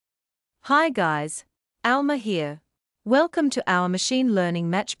Hi guys, Alma here. Welcome to our machine learning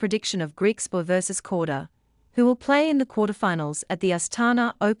match prediction of Griekspoor versus Korda, who will play in the quarterfinals at the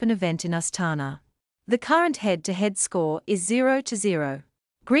Astana Open event in Astana. The current head-to-head score is 0-0.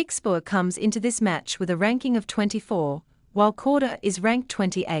 Griekspoor comes into this match with a ranking of 24, while Korda is ranked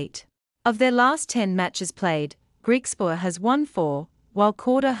 28. Of their last 10 matches played, Griekspoor has won 4, while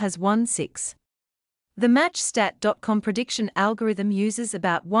Korda has won 6. The matchstat.com prediction algorithm uses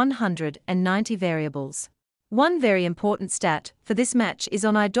about 190 variables. One very important stat for this match is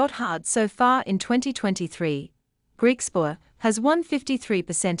on H2H so far in 2023. Griekspoor has won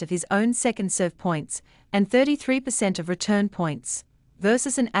 53% of his own second serve points and 33% of return points,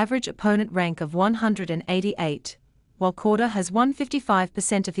 versus an average opponent rank of 188, while Korda has won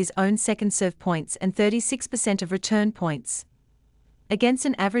 55% of his own second serve points and 36% of return points, against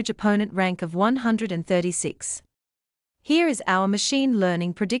an average opponent rank of 136. Here is our machine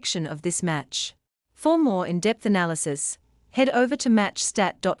learning prediction of this match. For more in-depth analysis, head over to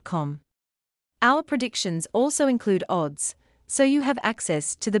matchstat.com. Our predictions also include odds, so you have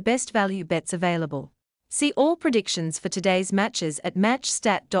access to the best value bets available. See all predictions for today's matches at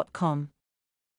matchstat.com.